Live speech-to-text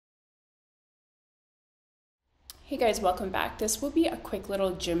Hey guys, welcome back. This will be a quick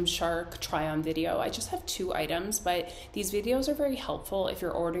little Gymshark try-on video. I just have 2 items, but these videos are very helpful if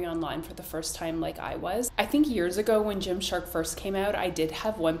you're ordering online for the first time like I was. I think years ago when Gymshark first came out, I did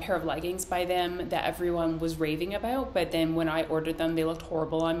have 1 pair of leggings by them that everyone was raving about, but then when I ordered them, they looked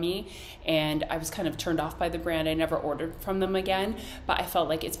horrible on me and I was kind of turned off by the brand. I never ordered from them again, but I felt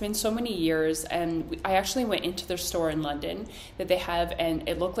like it's been so many years, and I actually went into their store in London that they have, and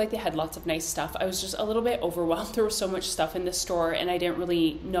it looked like they had lots of nice stuff. I was just a little bit overwhelmed. There was so much stuff in the store and I didn't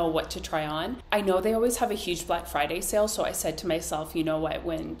really know what to try on. I know they always have a huge Black Friday sale, so I said to myself, you know what,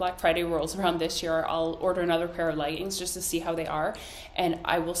 when Black Friday rolls around this year, I'll order another pair of leggings just to see how they are. And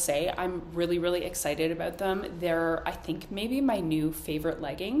I will say I'm really excited about them. They're, I think, maybe my new favorite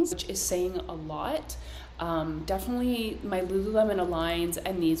leggings, which is saying a lot. Definitely my Lululemon Aligns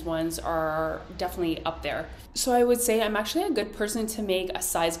and these ones are definitely up there. So I would say I'm actually a good person to make a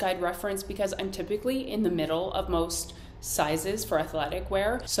size guide reference because I'm typically in the middle of most sizes for athletic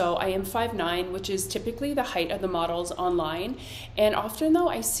wear. So I am 5'9", which is typically the height of the models online. And often though,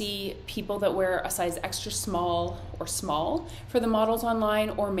 I see people that wear a size extra small or small for the models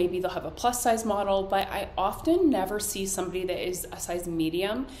online, or maybe they'll have a plus size model, but I often never see somebody that is a size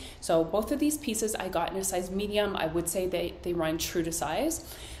medium. So both of these pieces I got in a size medium. I would say they run true to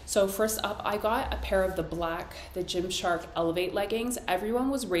size. So first up, I got a pair of the Gymshark Elevate leggings. Everyone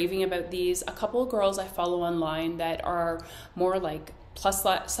was raving about these. A couple of girls I follow online that are more like plus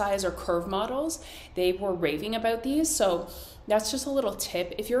size or curve models, they were raving about these. So that's just a little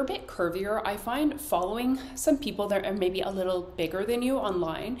tip. If you're a bit curvier, I find following some people that are maybe a little bigger than you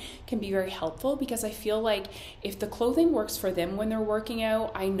online can be very helpful, because I feel like if the clothing works for them when they're working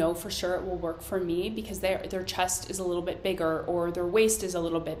out, I know for sure it will work for me, because their chest is a little bit bigger or their waist is a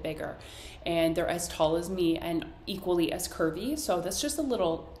little bit bigger and they're as tall as me and equally as curvy. So that's just a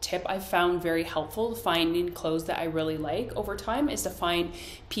little tip I've found very helpful finding clothes that I really like over time, is to find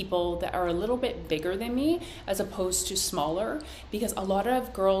people that are a little bit bigger than me as opposed to smaller, because a lot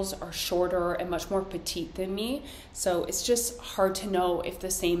of girls are shorter and much more petite than me. So it's just hard to know if the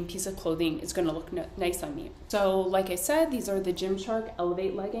same piece of clothing is going to look nice on me. So like I said, these are the Gymshark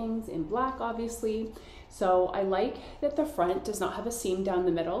Elevate leggings in black, obviously. So I like that the front does not have a seam down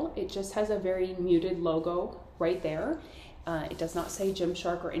the middle. It just has a very muted logo right there. It does not say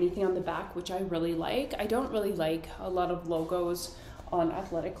Gymshark or anything on the back, which I really like. I don't really like a lot of logos on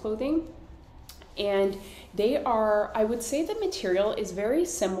athletic clothing. And they are, I would say the material is very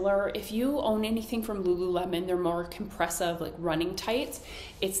similar. If you own anything from Lululemon, they're more compressive, like running tights.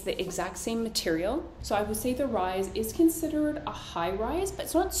 It's the exact same material. So I would say the rise is considered a high rise, but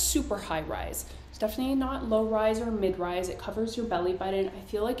it's not super high rise. It's definitely not low rise or mid rise. It covers your belly button. I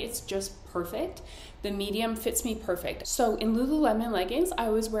feel like it's just perfect. The medium fits me perfect. So in Lululemon leggings, I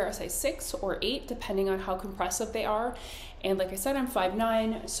always wear a size 6 or 8, depending on how compressive they are. And like I said, I'm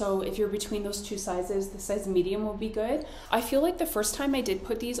 5'9", so if you're between those 2 sizes, the size medium will be good. I feel like the first time I did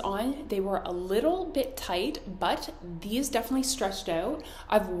put these on, they were a little bit tight, but these definitely stretched out.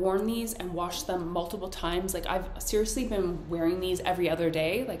 I've worn these and washed them multiple times. Like, I've seriously been wearing these every other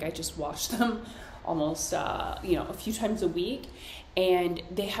day. Like, I just wash them almost a few times a week, and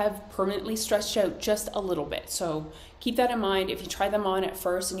they have permanently stretched out just a little bit. So keep that in mind. If you try them on at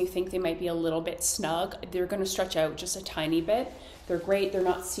first and you think they might be a little bit snug, they're going to stretch out just a tiny bit. They're great. They're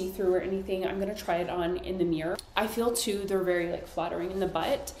not see-through or anything. I'm going to try it on in the mirror. I feel too they're very flattering in the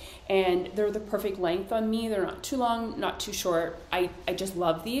butt, and they're the perfect length on me. They're not too long, not too short. I just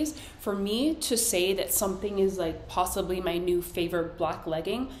love these. For me to say that something is possibly my new favorite black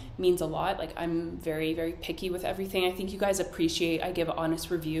legging means a lot. I'm very picky with everything. I think you guys appreciate I give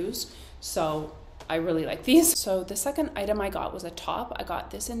honest reviews, so I really like these. So the second item I got was a top. I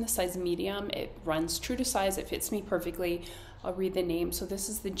got this in the size medium. It runs true to size. It fits me perfectly. I'll read the name. So this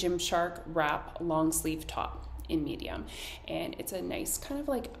is the Gymshark Wrap Long sleeve top in medium, and it's a nice kind of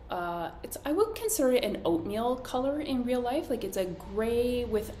I would consider it an oatmeal color in real life. It's a gray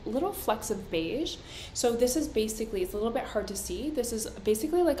with little flecks of beige. So this is basically, it's a little bit hard to see, this is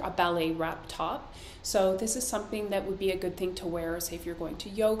basically like a ballet wrap top. So this is something that would be a good thing to wear, say if you're going to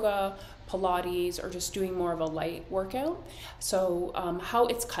yoga, Pilates, or just doing more of a light workout. So how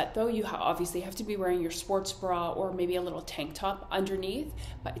it's cut though, you obviously have to be wearing your sports bra or maybe a little tank top underneath,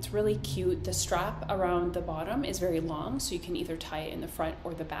 but it's really cute. The strap around the bottom is very long, so you can either tie it in the front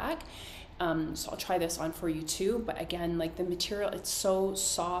or the back. So I'll try this on for you too. But again, the material, it's so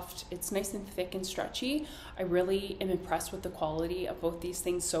soft. It's nice and thick and stretchy. I really am impressed with the quality of both these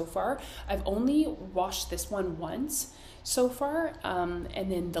things so far. I've only washed this one once so far.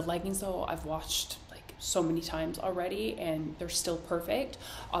 And then the leggings though, I've washed so many times already and they're still perfect.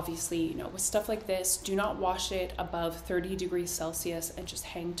 Obviously, you know, with stuff like this, do not wash it above 30 degrees Celsius and just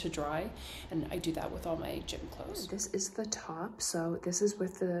hang to dry. And I do that with all my gym clothes. This is the top. So this is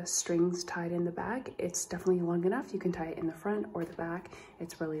with the strings tied in the back. It's definitely long enough. You can tie it in the front or the back.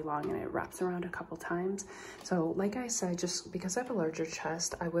 It's really long and it wraps around a couple times. So like I said, just because I have a larger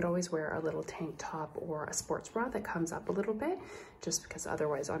chest, I would always wear a little tank top or a sports bra that comes up a little bit, just because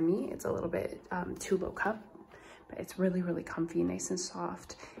otherwise on me, it's a little bit too low cut. But it's really, really comfy, nice and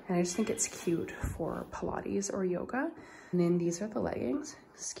soft. And I just think it's cute for Pilates or yoga. And then these are the leggings.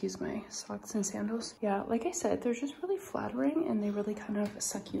 Excuse my socks and sandals. Yeah, like I said, they're just really flattering and they really kind of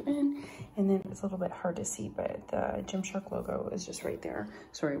suck you in. And then it's a little bit hard to see, but the Gymshark logo is just right there.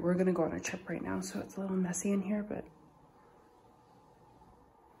 Sorry, we're gonna go on a trip right now, so it's a little messy in here, but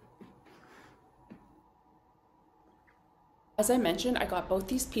as I mentioned, I got both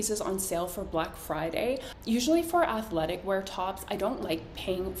these pieces on sale for Black Friday. Usually for athletic wear tops, I don't like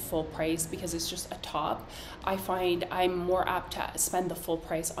paying full price because it's just a top. I find I'm more apt to spend the full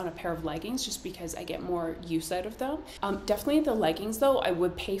price on a pair of leggings just because I get more use out of them. Definitely the leggings though, I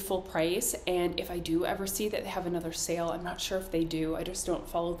would pay full price. And if I do ever see that they have another sale, I'm not sure if they do. I just don't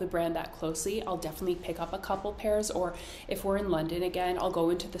follow the brand that closely. I'll definitely pick up a couple pairs, or if we're in London again, I'll go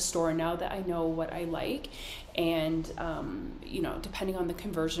into the store now that I know what I like. And you know, depending on the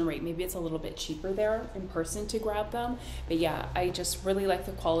conversion rate, maybe it's a little bit cheaper there in person to grab them. But yeah, I just really like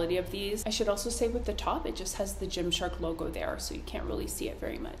the quality of these. I should also say with the top, it just has the Gymshark logo there, so you can't really see it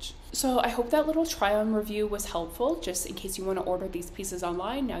very much. So I hope that little try on review was helpful, just in case you want to order these pieces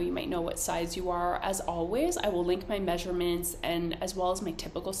online. Now you might know what size you are. As always, I will link my measurements and as well as my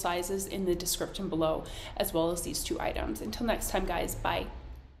typical sizes in the description below, as well as these two items. Until next time, guys, bye.